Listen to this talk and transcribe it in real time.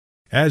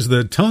As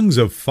the tongues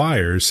of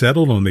fire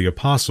settled on the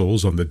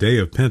apostles on the day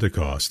of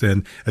Pentecost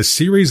and a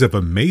series of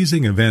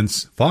amazing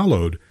events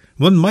followed,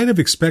 one might have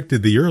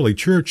expected the early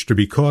church to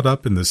be caught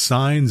up in the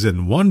signs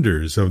and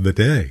wonders of the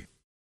day.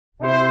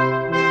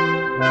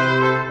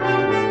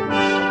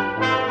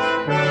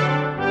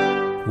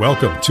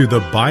 Welcome to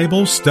the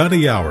Bible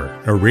Study Hour,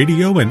 a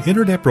radio and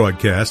internet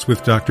broadcast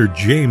with Dr.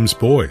 James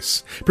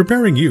Boyce,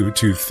 preparing you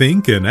to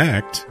think and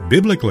act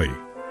biblically.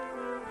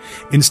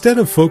 Instead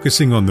of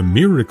focusing on the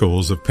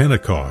miracles of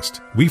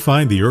Pentecost, we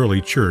find the early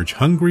church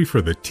hungry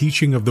for the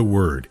teaching of the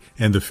Word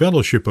and the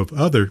fellowship of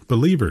other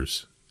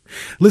believers.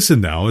 Listen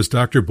now as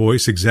Dr.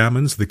 Boyce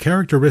examines the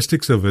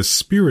characteristics of a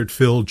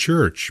Spirit-filled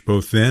church,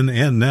 both then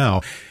and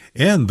now,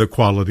 and the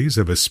qualities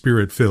of a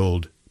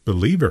Spirit-filled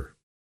believer.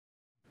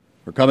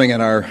 We're coming in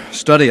our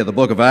study of the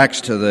book of Acts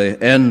to the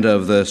end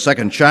of the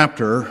second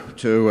chapter,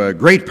 to a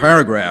great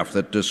paragraph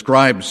that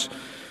describes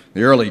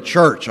the early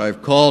church.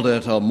 I've called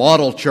it a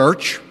model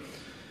church.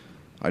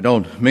 I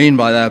don't mean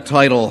by that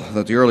title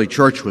that the early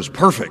church was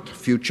perfect. A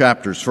few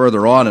chapters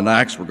further on in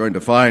Acts, we're going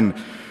to find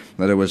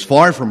that it was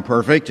far from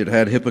perfect. It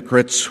had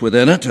hypocrites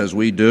within it, as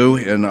we do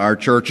in our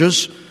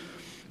churches.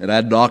 It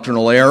had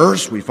doctrinal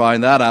errors. We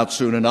find that out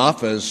soon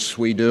enough, as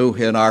we do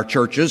in our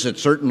churches. It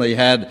certainly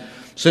had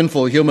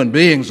sinful human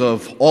beings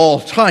of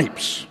all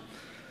types.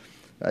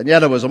 And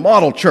yet it was a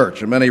model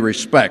church in many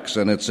respects,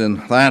 and it's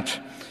in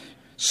that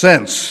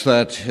sense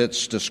that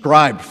it's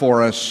described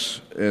for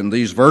us in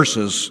these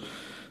verses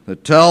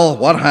that tell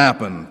what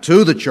happened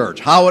to the church,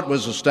 how it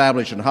was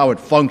established and how it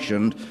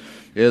functioned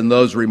in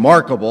those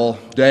remarkable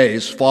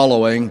days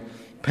following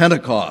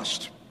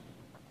Pentecost.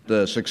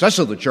 The success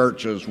of the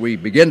church, as we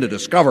begin to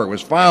discover,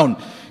 was found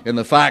in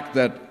the fact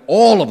that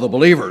all of the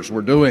believers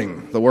were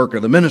doing the work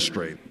of the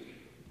ministry.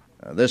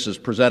 This is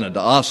presented to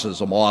us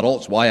as a model.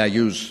 It's why I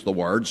use the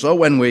word. So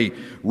when we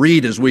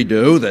read as we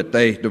do that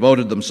they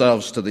devoted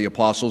themselves to the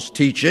apostles'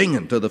 teaching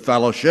and to the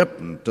fellowship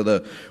and to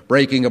the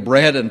breaking of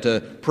bread and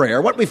to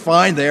prayer, what we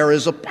find there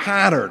is a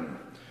pattern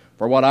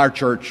for what our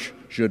church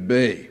should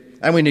be.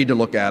 And we need to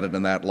look at it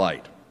in that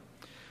light.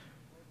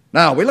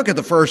 Now, we look at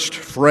the first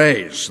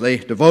phrase. They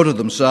devoted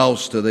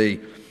themselves to the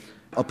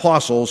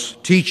apostles'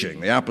 teaching,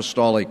 the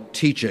apostolic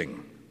teaching.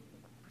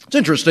 It's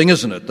interesting,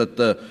 isn't it, that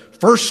the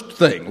first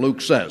thing Luke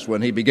says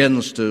when he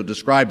begins to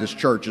describe this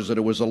church is that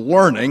it was a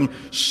learning,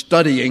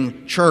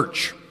 studying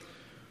church.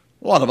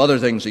 A lot of other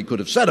things he could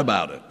have said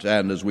about it,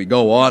 and as we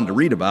go on to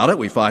read about it,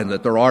 we find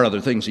that there are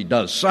other things he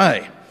does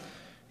say.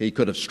 He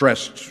could have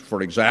stressed,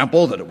 for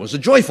example, that it was a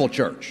joyful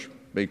church,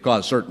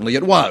 because certainly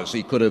it was.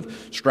 He could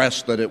have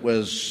stressed that it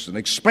was an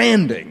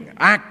expanding,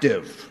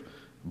 active,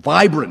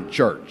 vibrant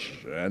church,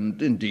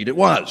 and indeed it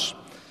was.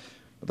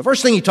 But the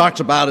first thing he talks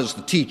about is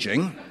the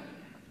teaching.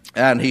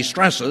 And he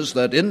stresses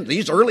that in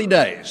these early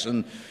days,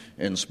 and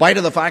in spite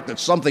of the fact that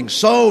something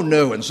so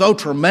new and so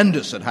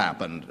tremendous had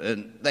happened,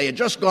 and they had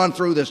just gone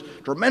through this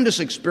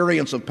tremendous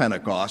experience of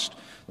Pentecost,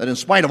 that in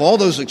spite of all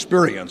those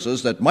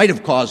experiences that might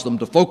have caused them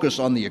to focus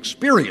on the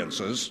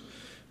experiences,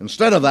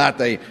 instead of that,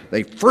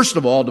 they first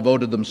of all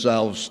devoted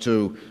themselves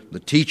to the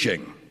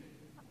teaching.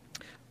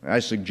 I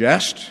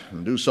suggest,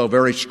 and do so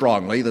very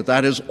strongly, that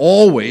that is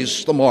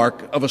always the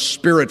mark of a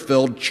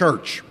Spirit-filled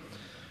church.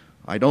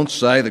 I don't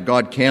say that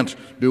God can't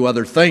do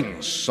other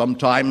things,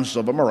 sometimes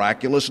of a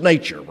miraculous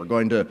nature. We're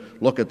going to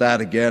look at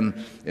that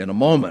again in a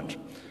moment.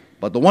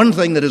 But the one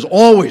thing that is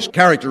always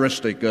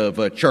characteristic of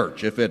a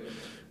church, if it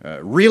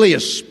really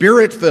is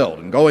Spirit-filled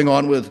and going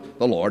on with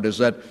the Lord, is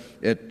that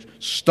it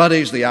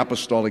studies the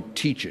apostolic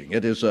teaching.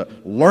 It is a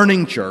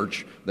learning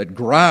church that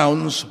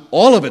grounds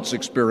all of its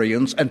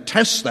experience and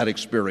tests that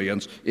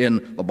experience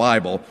in the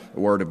Bible, the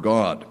Word of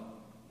God.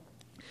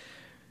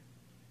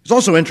 It's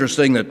also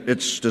interesting that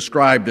it's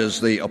described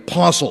as the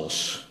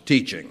apostles'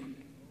 teaching.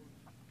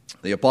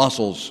 The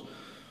apostles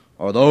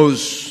are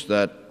those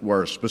that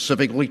were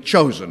specifically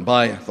chosen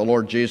by the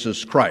Lord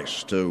Jesus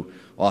Christ to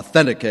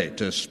authenticate,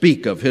 to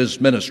speak of his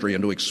ministry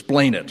and to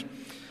explain it.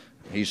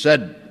 He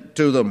said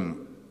to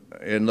them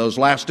in those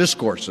last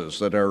discourses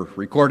that are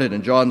recorded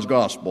in John's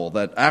Gospel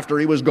that after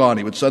he was gone,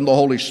 he would send the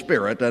Holy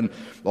Spirit, and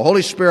the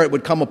Holy Spirit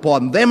would come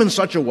upon them in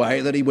such a way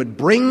that he would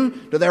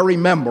bring to their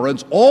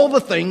remembrance all the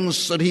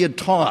things that he had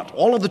taught,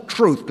 all of the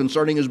truth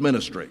concerning his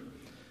ministry.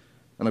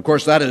 And of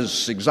course, that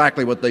is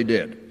exactly what they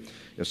did.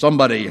 If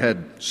somebody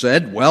had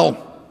said,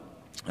 well,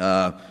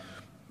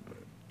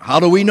 how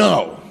do we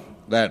know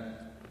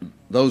that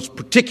those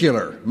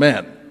particular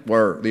men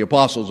were the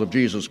apostles of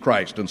Jesus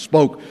Christ and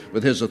spoke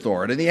with his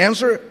authority? And the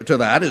answer to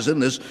that is in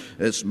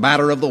this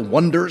matter of the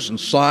wonders and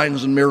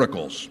signs and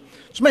miracles.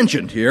 It's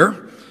mentioned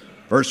here.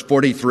 Verse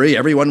 43,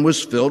 everyone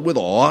was filled with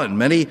awe, and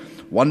many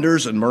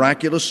wonders and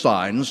miraculous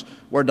signs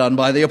were done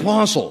by the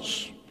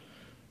apostles.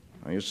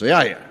 Now you say,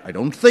 I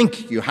don't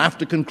think you have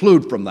to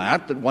conclude from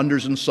that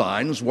wonders and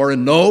signs were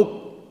in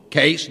no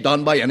case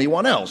done by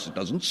anyone else. It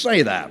doesn't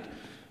say that.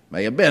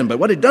 May have been. But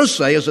what it does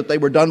say is that they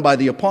were done by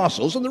the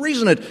apostles. And the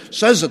reason it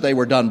says that they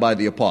were done by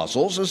the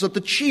apostles is that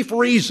the chief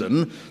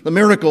reason the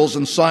miracles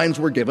and signs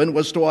were given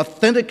was to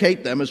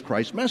authenticate them as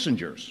Christ's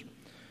messengers.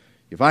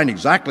 You find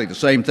exactly the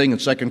same thing in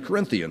 2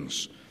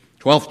 Corinthians,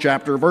 12th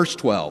chapter, verse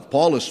 12.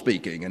 Paul is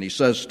speaking, and he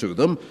says to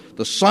them,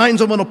 "The signs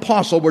of an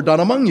apostle were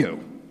done among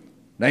you,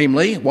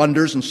 namely,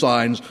 wonders and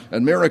signs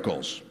and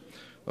miracles."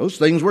 Those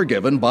things were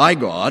given by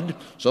God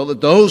so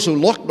that those who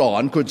looked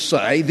on could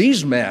say,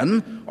 these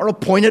men are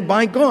appointed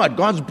by God.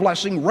 God's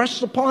blessing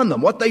rests upon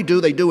them. What they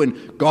do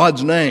in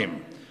God's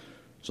name.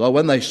 So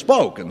when they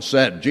spoke and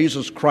said,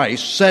 Jesus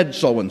Christ said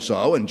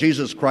so-and-so, and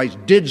Jesus Christ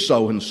did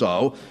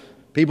so-and-so,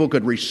 people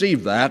could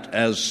receive that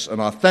as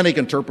an authentic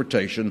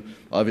interpretation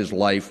of his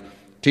life,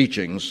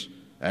 teachings,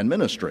 and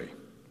ministry.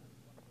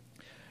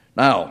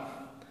 Now,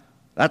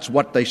 that's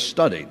what they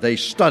studied. They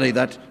studied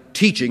that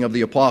teaching of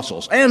the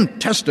apostles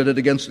and tested it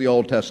against the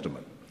Old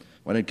Testament.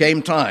 When it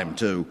came time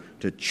to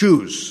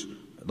choose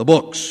the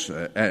books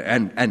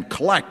and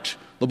collect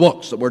the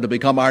books that were to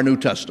become our New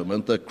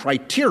Testament, the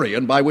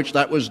criterion by which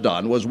that was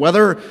done was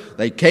whether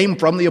they came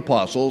from the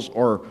apostles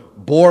or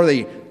bore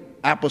the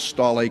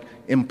apostolic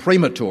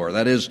imprimatur,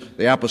 that is,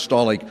 the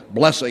apostolic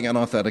blessing and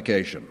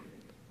authentication.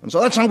 And so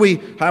that's how we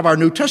have our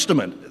New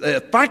Testament.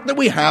 The fact that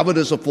we have it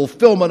is a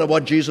fulfillment of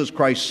what Jesus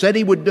Christ said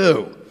he would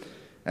do.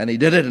 And he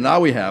did it, and now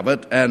we have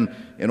it. And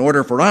in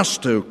order for us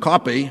to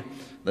copy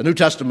the New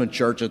Testament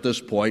church at this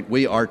point,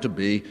 we are to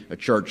be a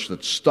church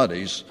that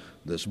studies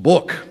this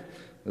book.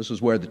 This is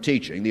where the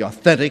teaching, the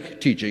authentic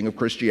teaching of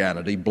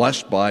Christianity,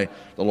 blessed by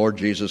the Lord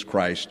Jesus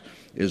Christ,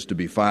 is to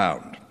be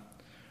found.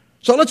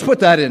 So let's put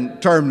that in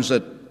terms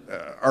that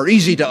are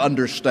easy to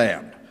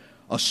understand.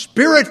 A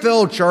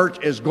Spirit-filled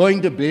church is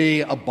going to be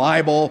a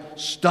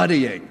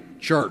Bible-studying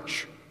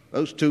church.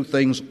 Those two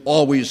things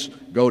always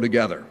go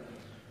together.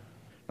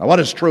 Now, what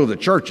is true of the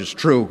church is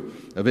true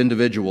of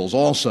individuals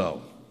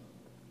also.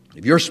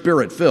 If you're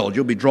Spirit-filled,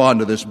 you'll be drawn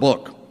to this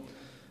book.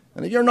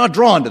 And if you're not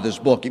drawn to this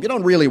book, if you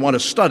don't really want to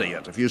study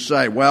it, if you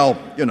say, well,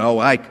 you know,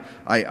 I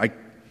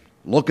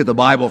look at the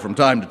Bible from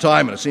time to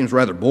time and it seems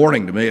rather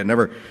boring to me, it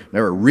never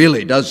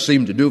really does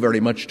seem to do very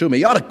much to me,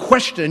 you ought to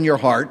question in your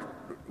heart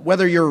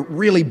whether you're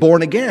really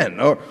born again.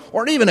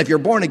 Or even if you're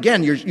born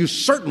again, you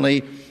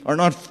certainly are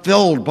not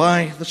filled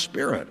by the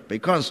Spirit,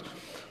 because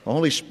the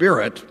Holy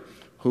Spirit,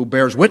 who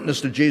bears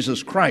witness to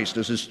Jesus Christ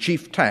as his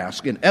chief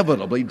task,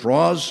 inevitably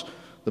draws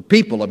the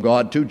people of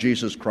God to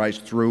Jesus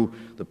Christ through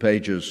the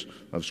pages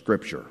of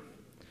Scripture.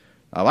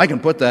 Now, I can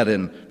put that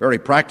in very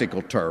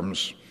practical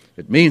terms.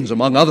 It means,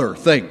 among other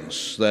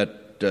things,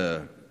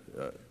 that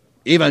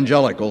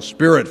evangelical,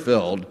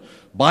 Spirit-filled,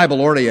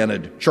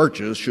 Bible-oriented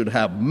churches should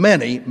have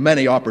many,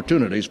 many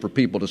opportunities for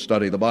people to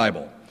study the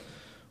Bible.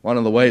 One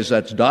of the ways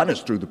that's done is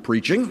through the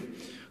preaching.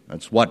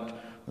 That's what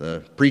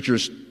the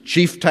preacher's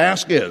chief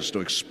task is, to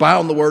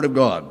expound the Word of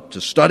God, to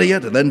study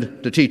it and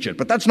then to teach it.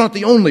 But that's not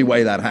the only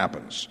way that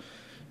happens.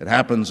 It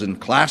happens in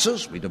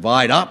classes. We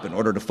divide up in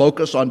order to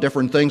focus on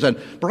different things. And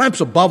perhaps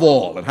above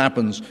all, it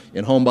happens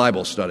in home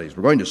Bible studies.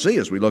 We're going to see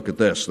as we look at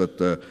this that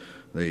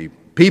the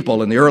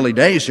people in the early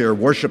days here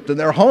worshipped in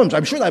their homes.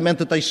 I'm sure that meant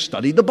that they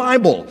studied the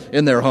Bible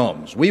in their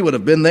homes. We would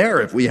have been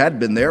there. If we had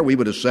been there, we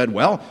would have said,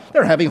 well,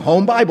 they're having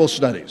home Bible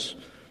studies.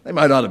 They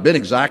might not have been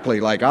exactly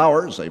like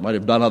ours. They might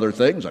have done other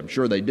things. I'm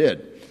sure they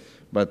did.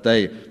 But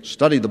they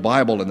studied the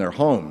Bible in their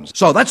homes.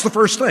 So that's the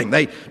first thing.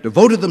 They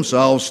devoted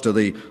themselves to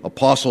the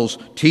apostles'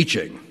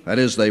 teaching. That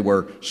is, they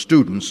were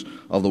students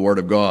of the Word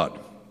of God.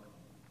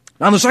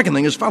 Now, the second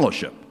thing is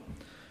fellowship.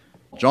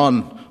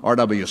 John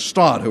R.W.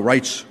 Stott, who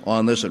writes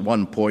on this at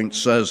one point,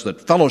 says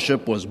that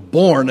fellowship was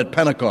born at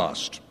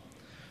Pentecost.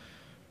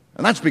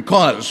 And that's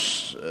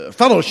because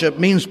fellowship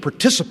means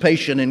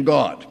participation in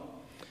God.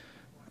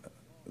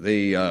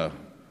 The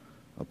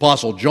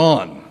Apostle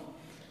John,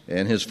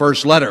 in his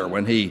first letter,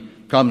 when he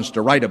comes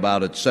to write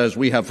about it, says,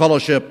 we have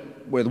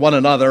fellowship with one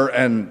another,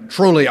 and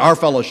truly our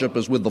fellowship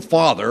is with the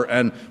Father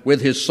and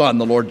with his Son,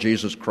 the Lord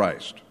Jesus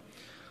Christ.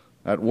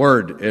 That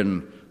word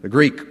in the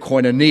Greek,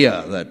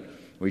 koinonia, that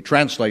we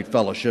translate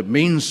fellowship,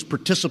 means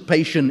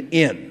participation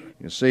in.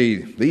 You see,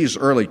 these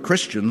early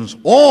Christians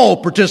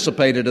all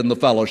participated in the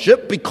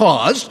fellowship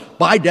because,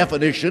 by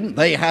definition,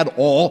 they had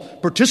all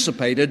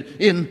participated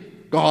in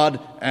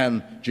God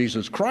and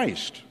Jesus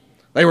Christ.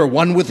 They were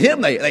one with him.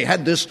 They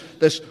had this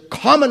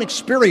common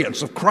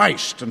experience of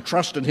Christ and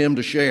trusted him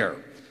to share.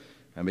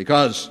 And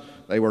because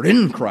they were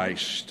in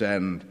Christ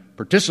and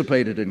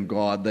participated in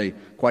God, they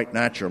quite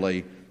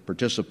naturally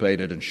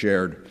participated and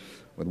shared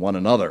with one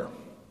another.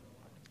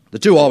 The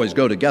two always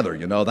go together,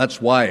 you know.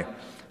 That's why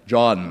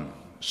John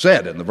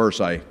said in the verse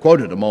I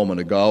quoted a moment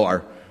ago,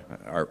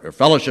 our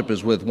fellowship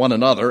is with one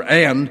another,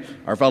 and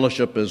our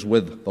fellowship is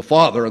with the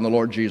Father and the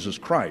Lord Jesus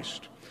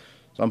Christ.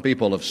 Some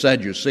people have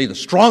said, you see, the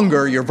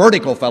stronger your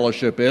vertical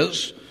fellowship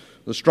is,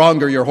 the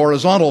stronger your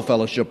horizontal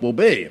fellowship will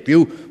be. If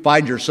you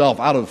find yourself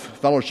out of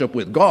fellowship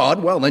with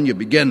God, well, then you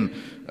begin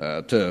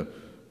to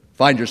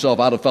find yourself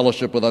out of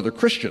fellowship with other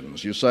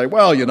Christians. You say,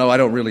 well, you know, I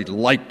don't really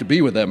like to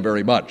be with them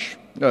very much,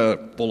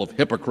 full of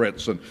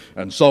hypocrites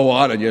and so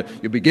on, and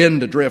you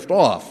begin to drift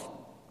off.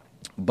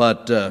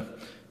 But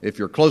if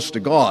you're close to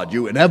God,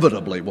 you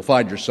inevitably will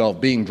find yourself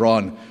being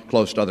drawn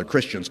close to other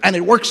Christians. And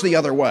it works the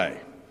other way.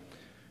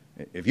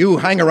 If you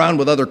hang around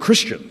with other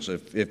Christians,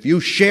 if you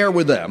share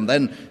with them,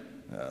 then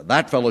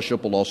that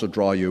fellowship will also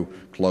draw you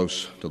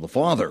close to the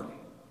Father.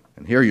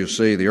 And here you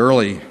see the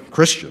early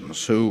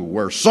Christians who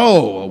were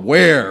so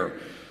aware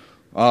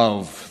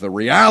of the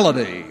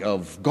reality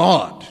of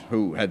God,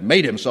 who had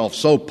made himself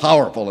so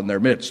powerful in their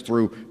midst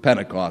through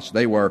Pentecost.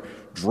 They were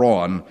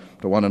drawn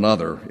to one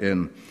another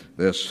in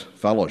this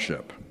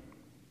fellowship.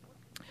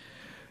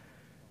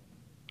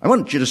 I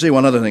want you to see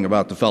one other thing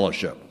about the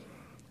fellowship.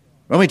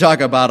 When we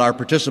talk about our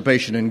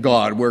participation in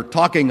God, we're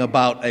talking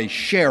about a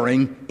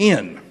sharing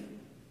in.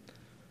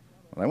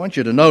 I want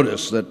you to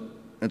notice that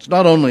it's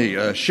not only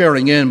a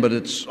sharing in, but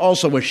it's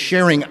also a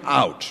sharing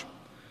out.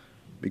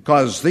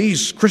 Because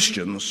these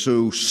Christians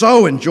who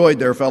so enjoyed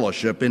their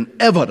fellowship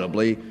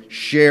inevitably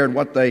shared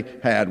what they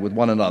had with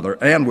one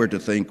another, and we're to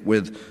think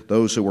with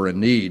those who were in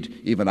need,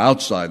 even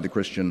outside the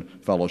Christian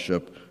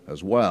fellowship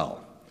as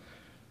well.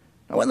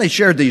 Now, when they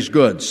shared these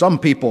goods, some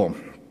people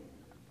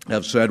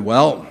have said,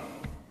 well,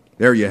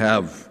 there you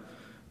have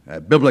a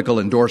biblical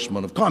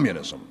endorsement of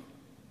communism.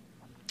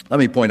 Let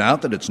me point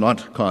out that it's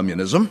not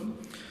communism.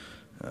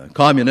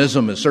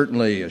 Communism is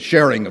certainly a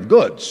sharing of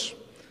goods,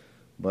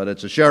 but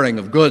it's a sharing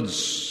of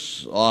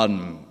goods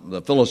on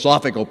the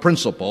philosophical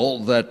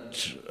principle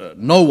that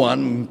no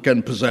one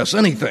can possess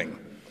anything.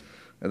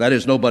 And that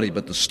is, nobody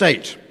but the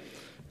state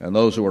and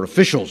those who are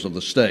officials of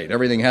the state.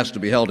 Everything has to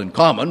be held in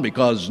common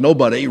because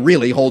nobody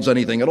really holds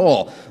anything at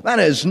all. That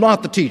is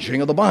not the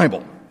teaching of the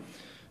Bible.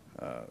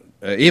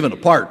 Even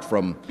apart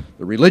from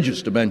the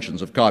religious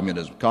dimensions of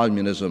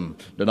communism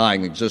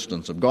denying the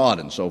existence of God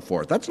and so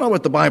forth. That's not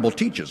what the Bible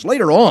teaches.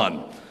 Later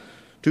on,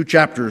 2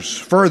 chapters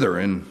further,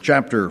 in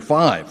chapter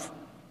 5,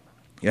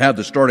 you have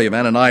the story of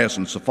Ananias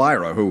and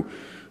Sapphira, who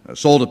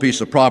sold a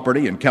piece of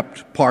property and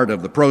kept part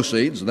of the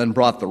proceeds, and then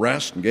brought the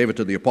rest and gave it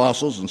to the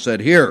apostles and said,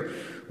 here,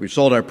 we've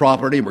sold our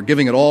property, we're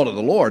giving it all to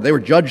the Lord. They were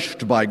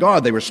judged by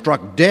God. They were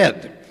struck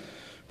dead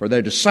for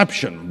their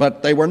deception,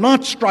 but they were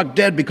not struck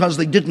dead because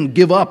they didn't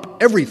give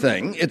up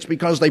everything. It's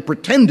because they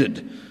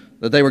pretended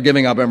that they were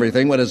giving up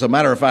everything, when as a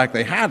matter of fact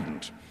they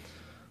hadn't.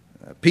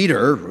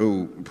 Peter,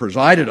 who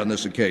presided on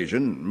this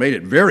occasion, made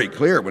it very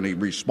clear when he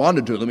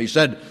responded to them. He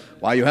said,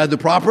 while you had the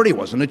property,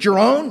 wasn't it your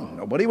own?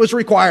 Nobody was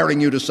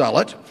requiring you to sell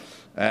it.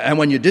 And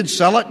when you did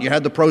sell it, you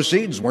had the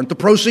proceeds. Weren't the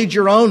proceeds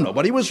your own?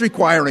 Nobody was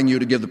requiring you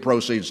to give the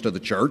proceeds to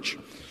the church.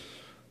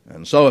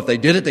 And so if they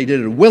did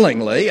it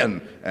willingly,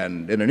 and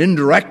in an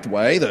indirect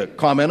way, the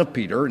comment of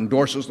Peter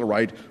endorses the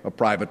right of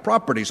private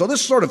property. So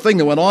this sort of thing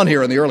that went on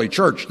here in the early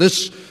church,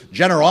 this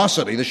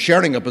generosity, this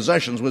sharing of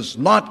possessions, was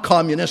not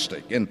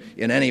communistic in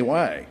any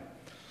way.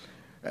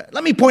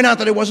 Let me point out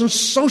that it wasn't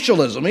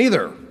socialism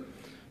either.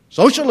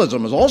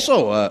 Socialism is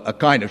also a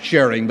kind of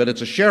sharing, but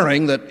it's a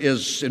sharing that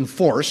is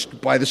enforced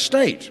by the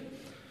state.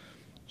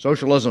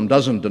 Socialism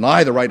doesn't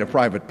deny the right of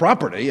private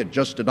property. It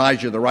just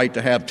denies you the right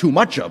to have too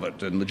much of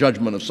it in the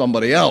judgment of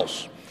somebody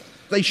else.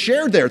 They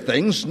shared their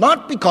things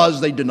not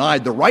because they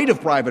denied the right of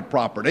private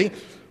property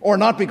or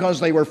not because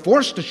they were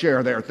forced to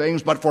share their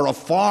things, but for a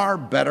far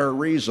better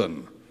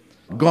reason.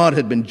 God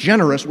had been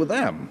generous with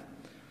them.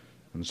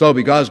 And so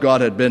because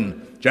God had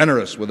been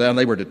generous with them,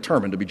 they were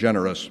determined to be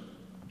generous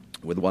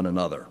with one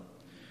another.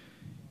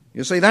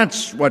 You see,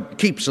 that's what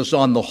keeps us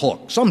on the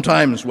hook.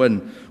 Sometimes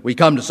when we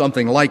come to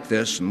something like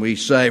this and we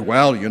say,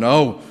 well, you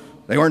know,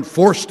 they weren't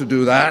forced to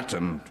do that,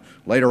 and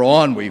later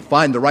on we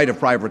find the right of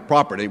private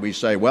property, we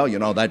say, well, you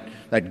know,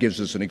 that gives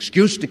us an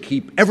excuse to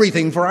keep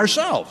everything for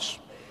ourselves.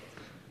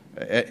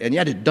 And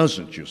yet it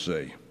doesn't, you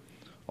see.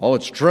 Oh,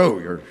 it's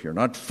true, you're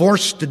not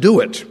forced to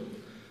do it.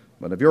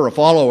 But if you're a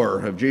follower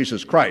of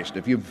Jesus Christ,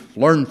 if you've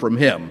learned from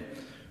him,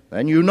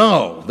 then you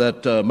know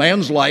that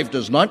man's life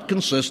does not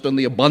consist in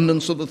the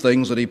abundance of the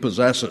things that he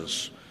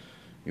possesses.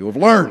 You have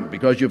learned,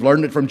 because you've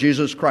learned it from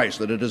Jesus Christ,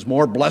 that it is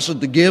more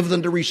blessed to give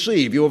than to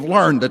receive. You have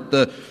learned that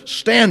the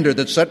standard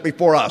that's set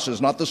before us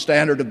is not the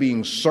standard of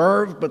being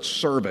served, but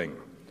serving.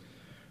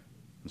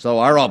 And so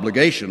our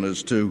obligation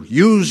is to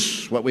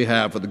use what we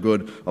have for the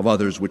good of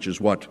others, which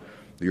is what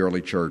the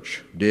early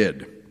church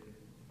did.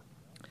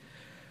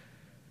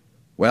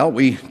 Well,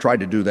 we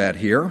tried to do that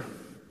here.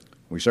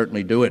 We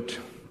certainly do it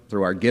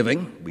through our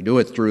giving. We do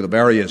it through the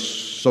various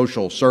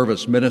social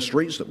service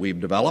ministries that we've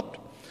developed.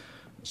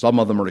 Some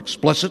of them are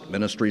explicit,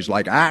 ministries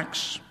like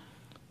Acts,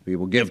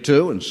 people give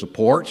to and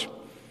support,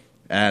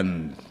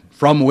 and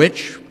from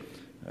which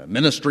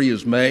ministry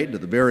is made to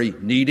the very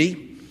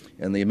needy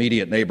in the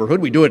immediate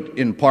neighborhood. We do it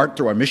in part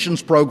through our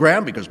missions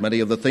program, because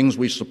many of the things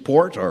we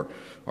support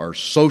are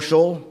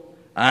social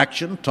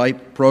action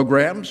type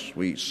programs.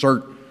 We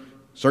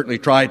certainly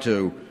try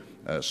to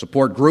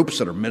support groups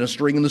that are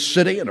ministering in the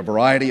city in a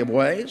variety of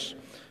ways.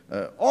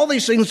 All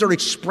these things are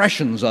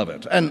expressions of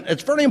it, and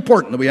it's very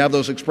important that we have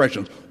those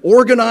expressions,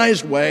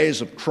 organized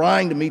ways of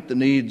trying to meet the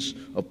needs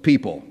of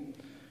people.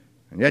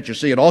 And yet, you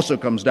see, it also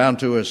comes down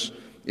to us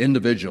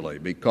individually,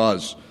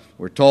 because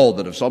we're told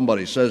that if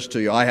somebody says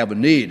to you, I have a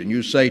need, and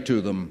you say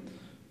to them,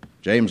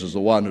 James is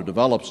the one who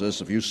develops this,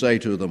 if you say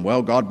to them,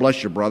 well, God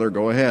bless you, brother,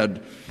 go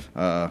ahead,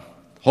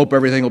 hope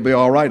everything will be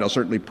all right, I'll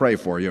certainly pray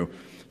for you.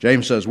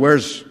 James says,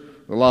 where's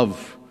the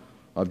love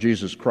of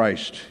Jesus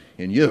Christ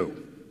in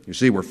you. You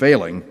see, we're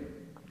failing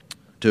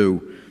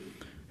to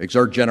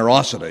exert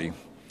generosity,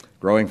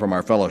 growing from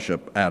our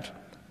fellowship at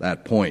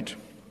that point.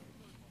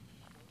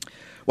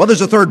 Well,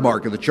 there's a third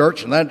mark of the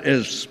church, and that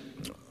is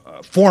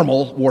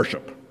formal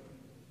worship.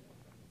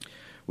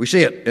 We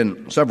see it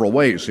in several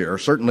ways here,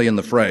 certainly in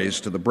the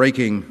phrase, to the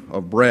breaking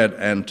of bread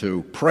and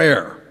to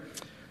prayer.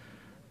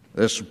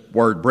 This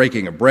word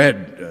breaking of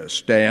bread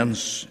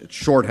stands, it's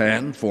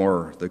shorthand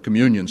for the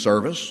communion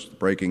service. The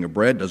breaking of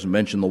bread doesn't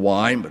mention the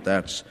wine, but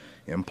that's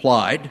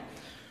implied.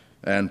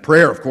 And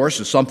prayer, of course,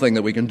 is something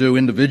that we can do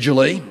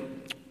individually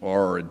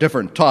or at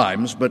different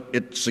times, but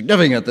it's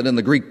significant that in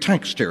the Greek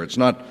text here, it's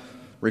not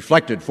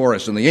reflected for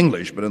us in the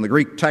English, but in the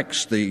Greek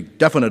text, the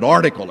definite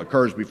article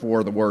occurs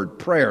before the word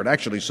prayer. It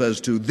actually says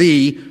to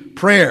the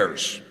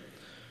prayers.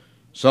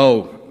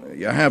 So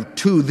you have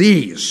to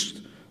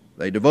these.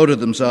 They devoted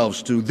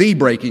themselves to the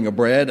breaking of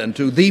bread and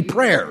to the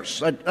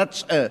prayers.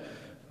 That's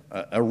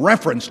a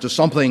reference to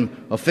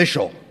something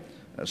official,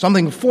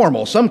 something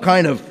formal, some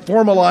kind of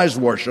formalized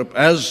worship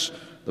as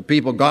the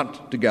people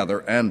got together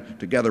and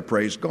together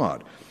praised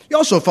God. You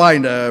also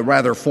find a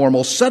rather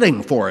formal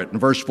setting for it in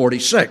verse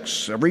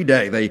 46. Every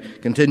day they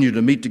continue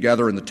to meet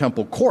together in the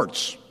temple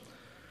courts.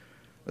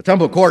 The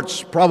temple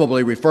courts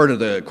probably refer to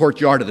the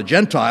courtyard of the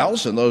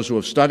Gentiles, and those who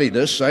have studied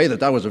this say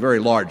that that was a very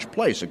large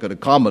place. It could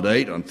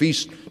accommodate, on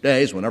feast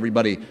days when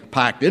everybody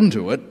packed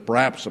into it,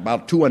 perhaps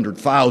about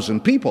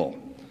 200,000 people.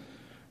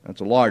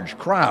 That's a large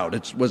crowd.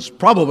 It was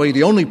probably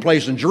the only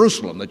place in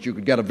Jerusalem that you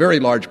could get a very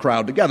large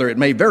crowd together. It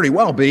may very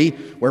well be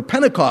where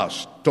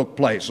Pentecost took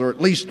place, or at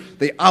least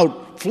the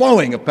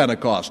outflowing of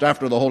Pentecost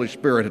after the Holy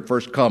Spirit had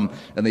first come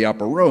in the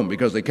upper room,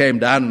 because they came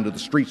down into the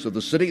streets of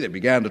the city, they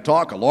began to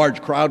talk, a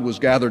large crowd was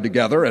gathered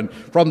together, and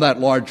from that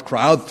large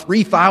crowd,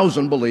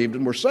 3,000 believed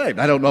and were saved.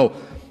 I don't know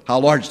how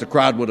large the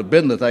crowd would have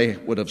been that they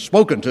would have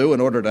spoken to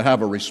in order to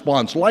have a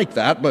response like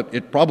that, but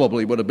it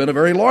probably would have been a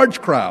very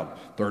large crowd.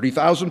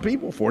 30,000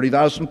 people,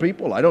 40,000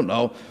 people, I don't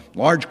know,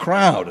 large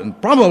crowd, and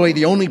probably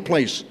the only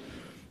place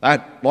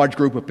that large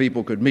group of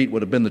people could meet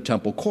would have been the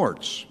temple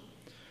courts.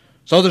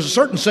 So there's a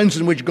certain sense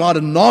in which God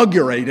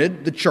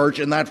inaugurated the church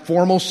in that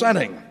formal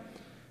setting.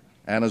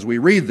 And as we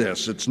read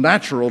this, it's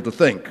natural to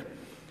think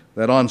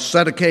that on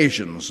set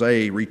occasions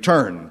they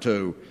returned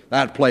to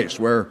that place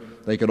where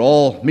they could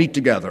all meet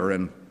together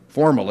and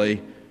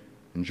formally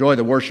enjoy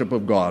the worship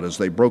of God as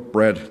they broke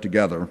bread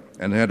together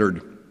and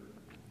entered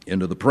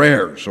into the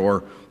prayers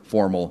or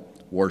formal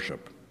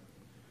worship.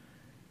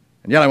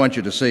 And yet I want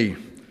you to see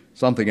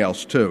something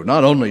else too.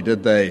 Not only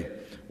did they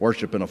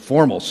worship in a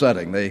formal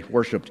setting, they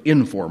worshiped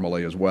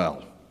informally as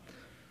well.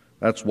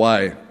 That's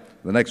why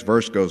the next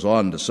verse goes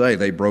on to say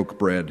they broke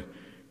bread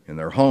in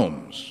their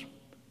homes.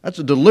 That's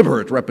a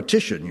deliberate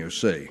repetition, you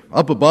see.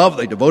 Up above,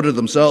 they devoted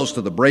themselves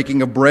to the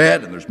breaking of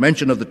bread, and there's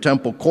mention of the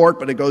temple court,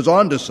 but it goes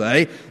on to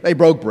say they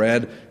broke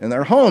bread in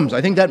their homes.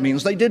 I think that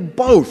means they did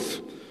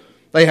both.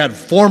 They had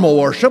formal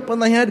worship and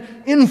they had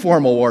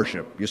informal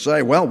worship. You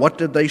say, well, what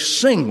did they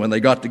sing when they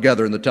got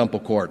together in the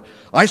temple court?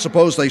 I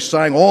suppose they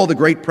sang all the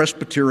great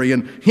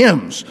Presbyterian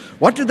hymns.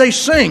 What did they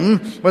sing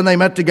when they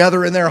met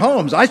together in their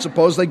homes? I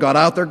suppose they got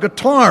out their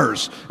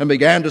guitars and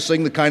began to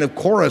sing the kind of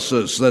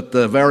choruses that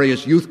the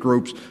various youth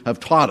groups have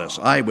taught us.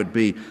 I would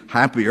be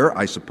happier,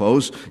 I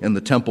suppose, in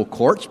the temple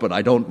courts, but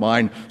I don't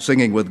mind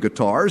singing with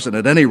guitars, and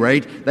at any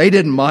rate, they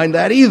didn't mind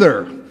that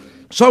either.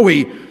 So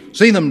we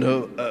see them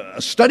to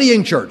a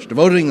studying church,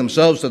 devoting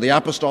themselves to the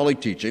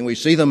apostolic teaching. We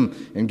see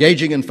them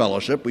engaging in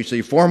fellowship. We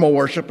see formal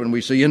worship and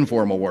we see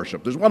informal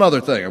worship. There's one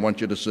other thing I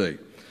want you to see.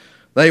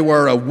 They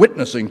were a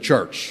witnessing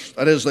church.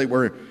 That is, they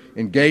were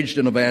engaged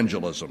in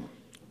evangelism.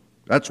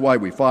 That's why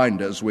we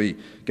find as we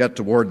get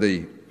toward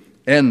the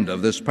end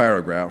of this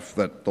paragraph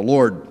that the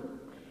Lord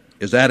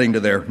is adding to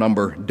their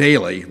number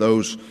daily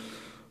those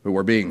who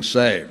were being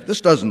saved.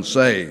 This doesn't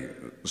say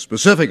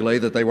specifically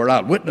that they were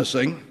out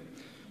witnessing.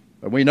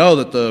 We know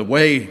that the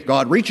way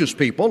God reaches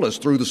people is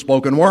through the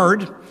spoken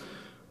word.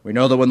 We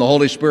know that when the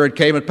Holy Spirit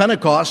came at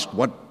Pentecost,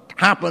 what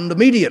happened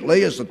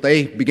immediately is that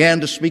they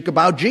began to speak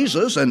about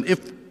Jesus. And if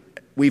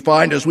we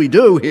find, as we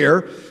do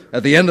here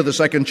at the end of the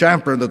second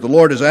chapter, that the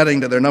Lord is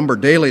adding to their number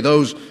daily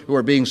those who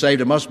are being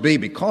saved, it must be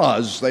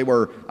because they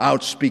were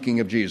out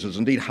speaking of Jesus.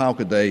 Indeed, how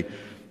could they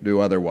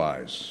do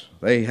otherwise?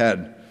 They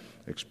had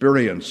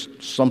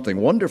experienced something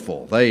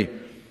wonderful. They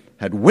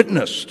had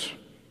witnessed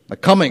the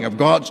coming of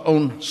God's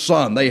own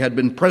Son. They had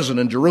been present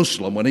in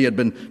Jerusalem when he had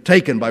been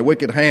taken by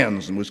wicked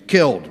hands and was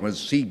killed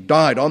as he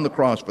died on the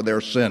cross for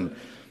their sin.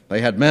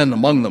 They had men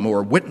among them who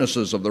were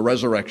witnesses of the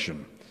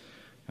resurrection.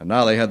 And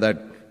now they had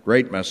that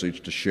great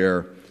message to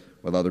share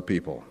with other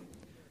people.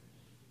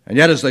 And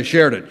yet as they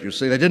shared it, you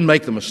see, they didn't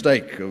make the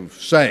mistake of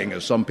saying,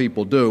 as some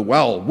people do,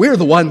 well, we're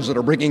the ones that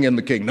are bringing in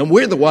the kingdom.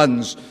 We're the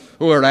ones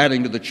who are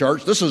adding to the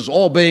church. This is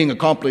all being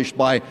accomplished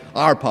by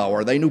our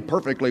power. They knew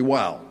perfectly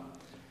well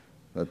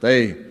that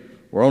they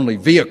were only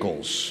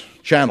vehicles,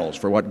 channels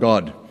for what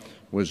God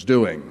was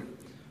doing,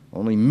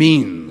 only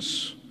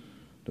means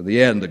to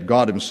the end that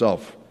God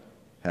himself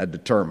had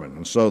determined.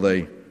 And so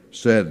they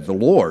said, the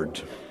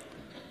Lord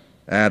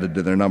added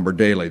to their number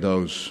daily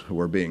those who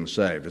were being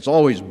saved. It's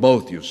always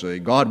both, you see.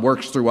 God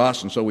works through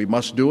us, and so we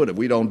must do it. If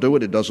we don't do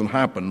it, it doesn't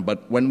happen.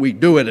 But when we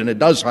do it, and it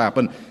does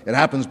happen, it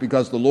happens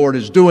because the Lord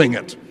is doing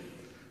it.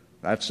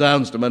 That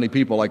sounds to many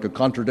people like a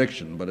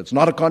contradiction, but it's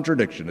not a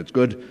contradiction. It's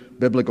good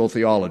biblical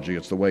theology.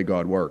 It's the way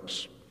God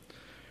works.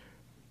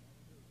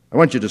 I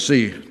want you to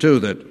see, too,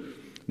 that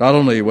not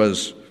only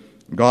was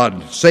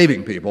God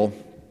saving people,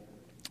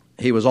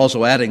 He was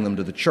also adding them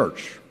to the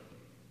church.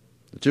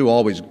 The two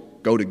always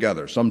go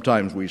together.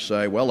 Sometimes we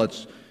say, well,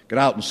 let's get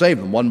out and save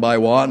them one by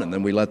one, and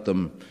then we let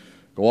them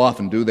go off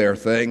and do their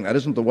thing. That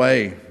isn't the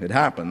way it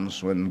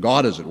happens when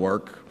God is at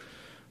work.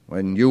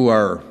 When you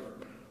are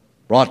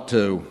brought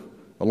to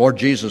the Lord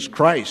Jesus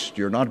Christ,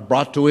 you're not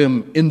brought to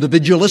Him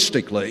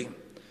individualistically.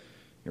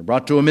 You're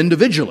brought to Him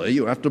individually.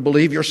 You have to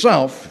believe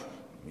yourself.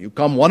 You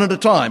come one at a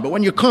time. But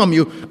when you come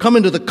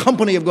into the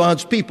company of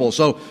God's people.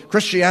 So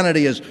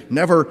Christianity is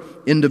never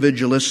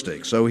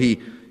individualistic. So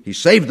He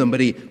saved them,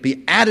 but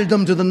he added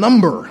them to the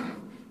number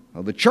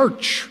of the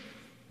church.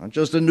 Not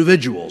just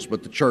individuals,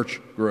 but the church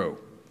grew.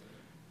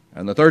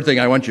 And the third thing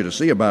I want you to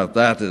see about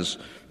that is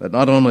that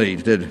not only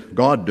did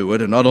God do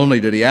it, and not only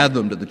did He add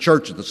them to the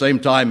church, at the same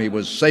time He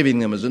was saving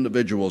them as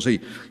individuals. He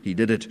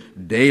did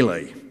it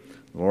daily.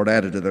 The Lord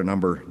added to their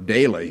number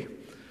daily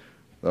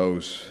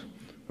those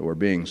who were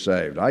being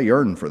saved. I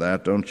yearn for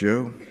that, don't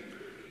you?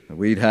 That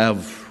we'd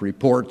have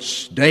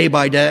reports day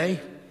by day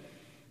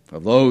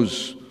of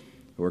those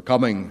who are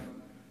coming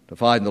to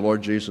find the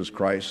Lord Jesus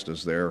Christ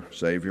as their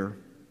Savior.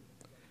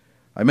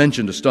 I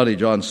mentioned a study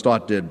John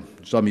Stott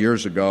did some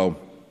years ago,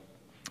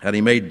 and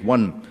he made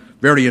one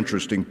very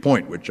interesting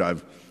point, which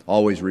I've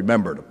always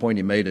remembered, a point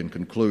he made in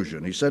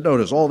conclusion. He said,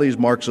 notice all these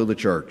marks of the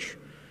church,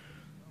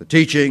 the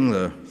teaching,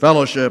 the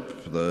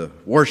fellowship, the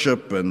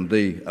worship, and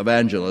the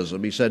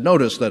evangelism. He said,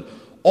 notice that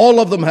all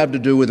of them have to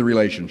do with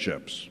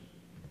relationships.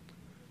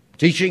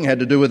 Teaching had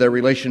to do with their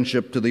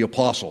relationship to the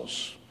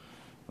apostles.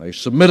 They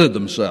submitted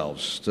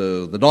themselves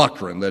to the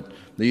doctrine that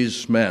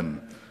these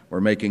men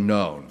were making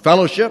known.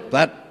 Fellowship,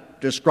 that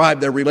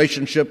described their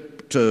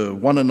relationship to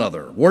one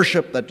another.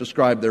 Worship, that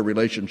described their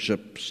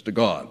relationships to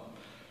God.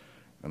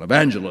 And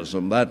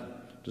evangelism,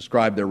 that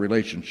described their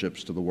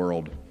relationships to the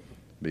world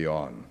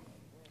beyond.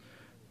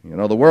 You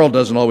know, the world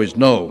doesn't always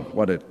know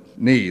what it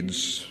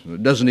needs.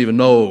 It doesn't even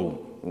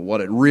know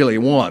what it really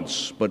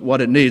wants. But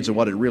what it needs and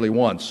what it really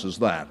wants is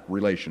that,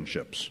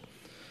 relationships.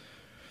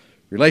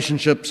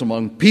 Relationships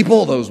among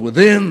people, those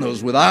within,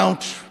 those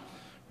without.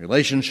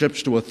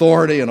 Relationships to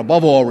authority, and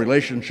above all,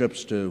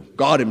 relationships to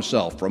God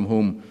Himself, from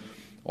whom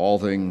all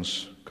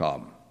things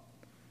come.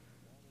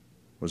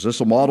 Was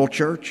this a model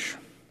church?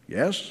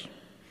 Yes.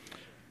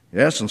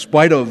 Yes, in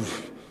spite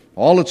of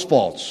all its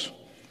faults,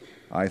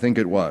 I think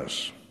it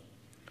was.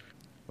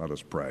 Let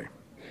us pray.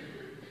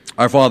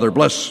 Our Father,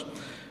 bless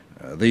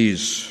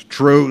these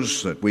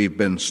truths that we've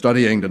been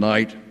studying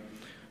tonight.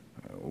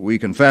 We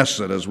confess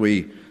that as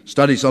we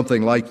study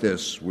something like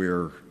this,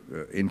 we're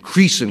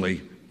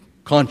increasingly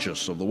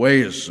conscious of the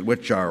ways in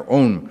which our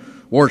own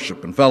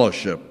worship and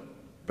fellowship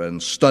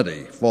and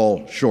study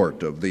fall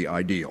short of the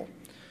ideal.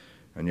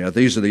 And yet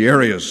these are the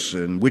areas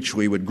in which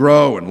we would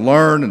grow and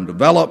learn and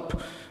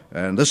develop,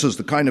 and this is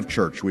the kind of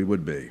church we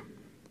would be.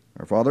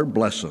 Our Father,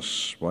 bless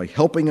us by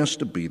helping us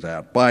to be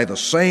that, by the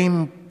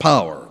same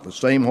power, the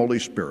same Holy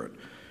Spirit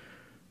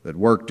that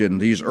worked in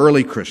these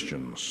early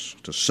Christians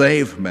to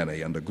save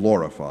many and to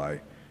glorify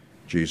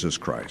Jesus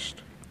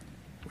Christ.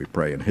 We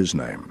pray in His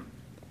name.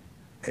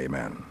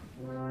 Amen.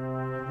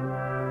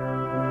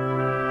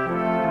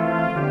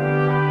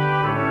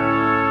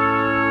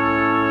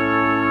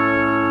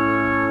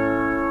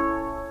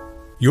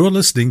 You're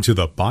listening to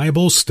the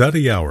Bible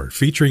Study Hour,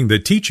 featuring the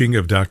teaching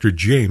of Dr.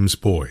 James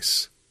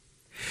Boyce.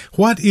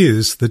 What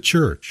is the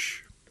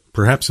church?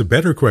 Perhaps a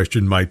better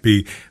question might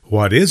be,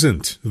 what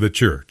isn't the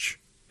church?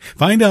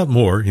 Find out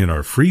more in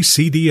our free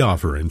CD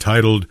offer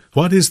entitled,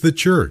 What is the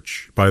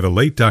Church? By the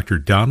late Dr.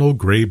 Donald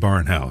Gray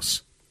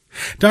Barnhouse.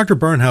 Dr.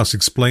 Barnhouse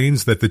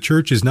explains that the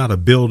church is not a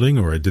building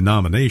or a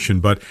denomination,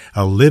 but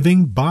a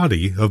living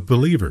body of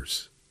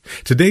believers.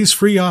 Today's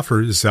free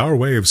offer is our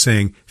way of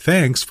saying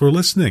thanks for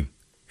listening.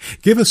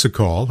 Give us a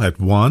call at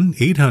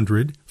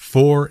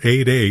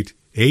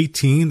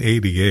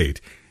 1-800-488-1888,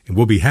 and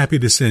we'll be happy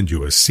to send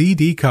you a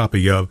CD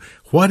copy of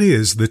What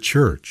is the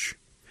Church?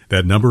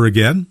 That number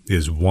again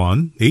is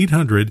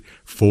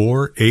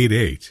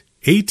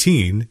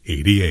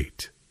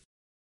 1-800-488-1888.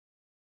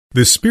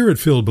 The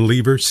Spirit-filled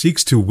believer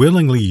seeks to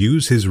willingly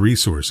use his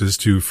resources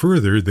to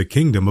further the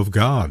kingdom of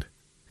God.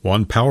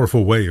 One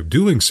powerful way of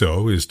doing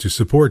so is to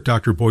support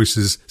Dr.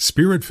 Boyce's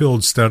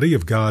Spirit-filled study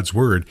of God's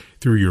Word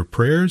through your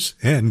prayers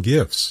and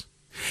gifts.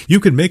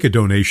 You can make a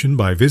donation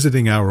by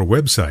visiting our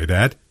website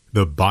at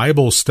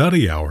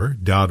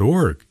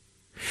thebiblestudyhour.org.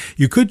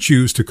 You could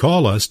choose to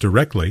call us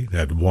directly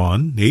at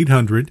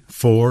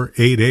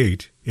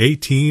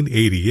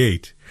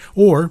 1-800-488-1888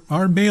 or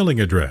our mailing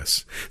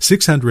address,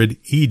 600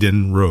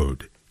 Eden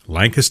Road,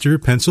 Lancaster,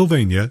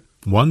 Pennsylvania,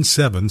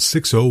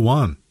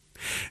 17601.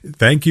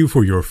 Thank you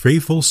for your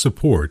faithful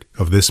support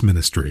of this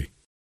ministry.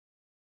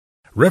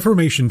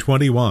 Reformation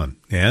 21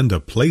 and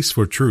A Place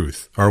for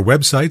Truth are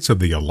websites of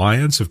the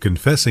Alliance of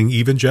Confessing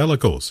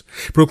Evangelicals,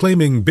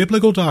 proclaiming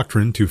biblical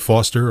doctrine to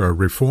foster a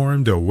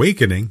reformed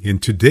awakening in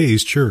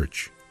today's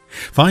church.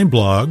 Find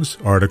blogs,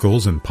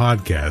 articles, and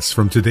podcasts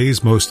from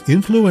today's most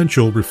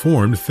influential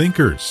Reformed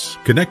thinkers.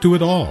 Connect to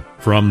it all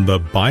from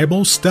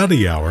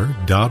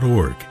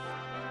thebiblestudyhour.org.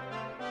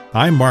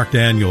 I'm Mark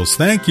Daniels.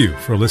 Thank you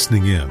for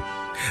listening in.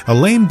 A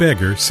lame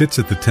beggar sits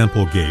at the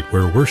temple gate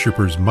where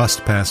worshipers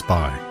must pass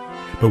by.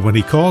 But when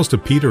he calls to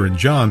Peter and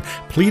John,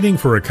 pleading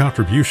for a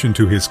contribution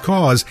to his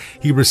cause,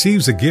 he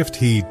receives a gift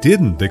he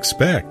didn't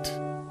expect.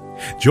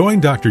 Join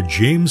Dr.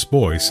 James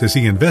Boyce as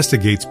he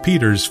investigates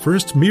Peter's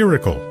first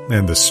miracle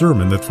and the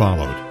sermon that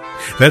followed.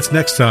 That's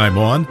next time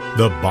on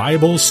The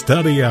Bible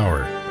Study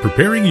Hour,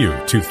 preparing you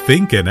to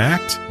think and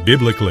act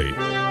biblically.